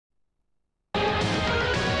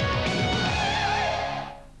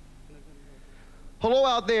Hello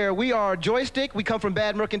out there, we are Joystick. We come from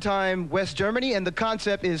Bad Merkentime, West Germany, and the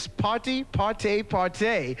concept is party, partay,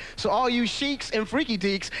 partay. So all you sheiks and freaky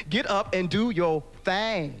deeks, get up and do your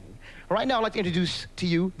thing. Right now, I'd like to introduce to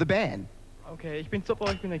you the band. Okay, ich bin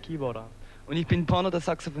Zupper, ich bin der Keyboarder. Und ich bin Porno, der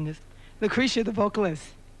Saxophonist. Lucretia, the vocalist.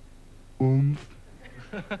 Umpf.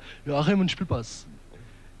 Joachim und Spielbass.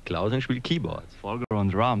 Klaus und spielt Keyboard. Volker on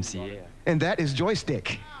drums, yeah. And that is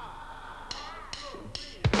Joystick.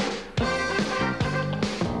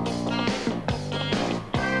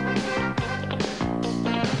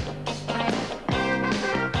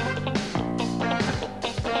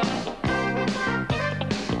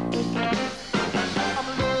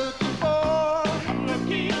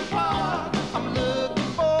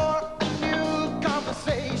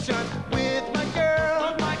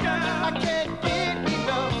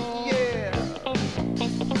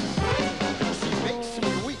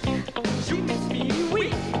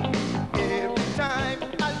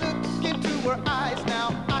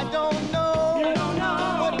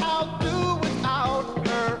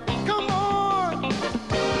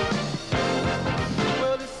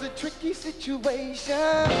 Situation,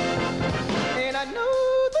 and I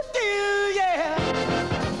know the deal, yeah.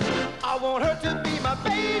 I want her to be my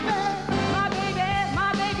baby, my baby,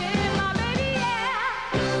 my baby, my baby, yeah.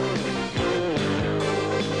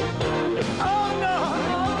 Oh no,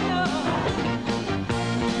 oh no.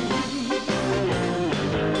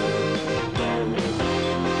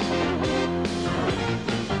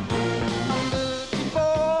 I'm looking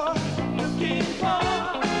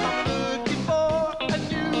for a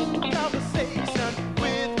new conversation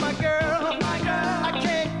with my girl. I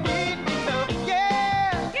can't get enough,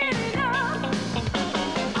 yeah. Get enough.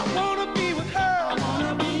 I wanna be with her. I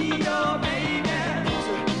wanna be your baby.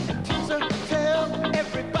 Teacher, tell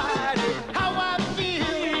everybody how I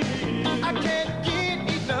feel. I can't get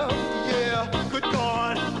enough, yeah. Good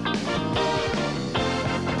God.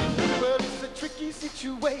 Well, it's a tricky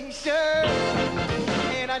situation,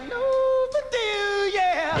 and I know the deal,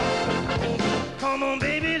 yeah. Come on,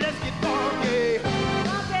 baby, let's get funky.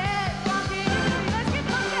 Funky, funky, let's get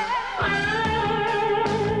funky.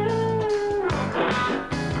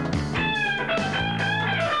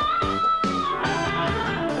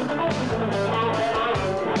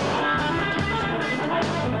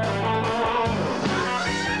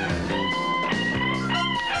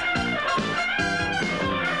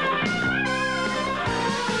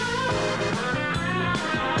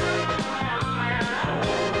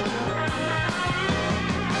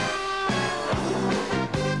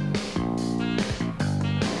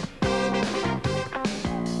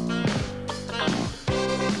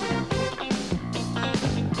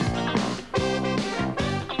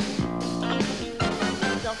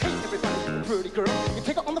 Now, hey, everybody, pretty girl, you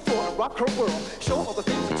take her on the floor and rock her world. Show all the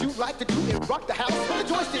things that you like to do and rock the house with the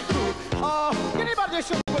Joystick crew. Can anybody just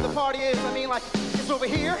show me where the party is? I mean, like, it's over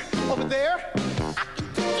here, over there. I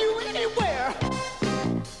can take you anywhere.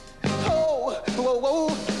 Oh, whoa, whoa.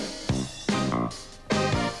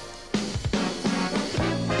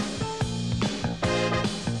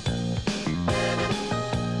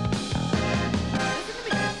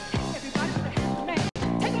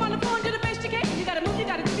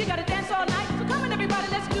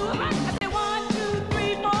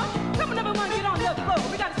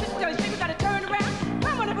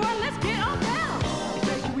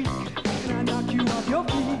 Your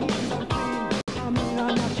feet, I mean,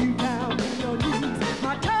 I knock you down to your knees.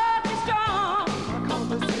 My touch is strong, my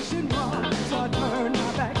conversation wrong, so I turn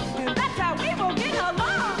my back, and that's how we will get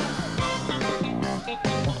along.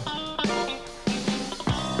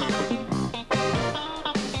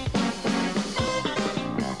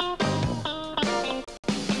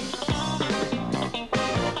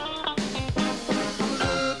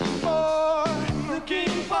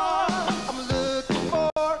 I'm looking for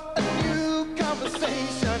a new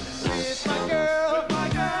conversation with my girl.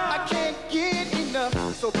 I can't get enough,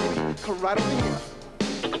 so baby, come right over here.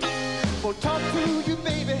 We'll talk to you,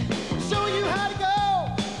 baby, show you how to go.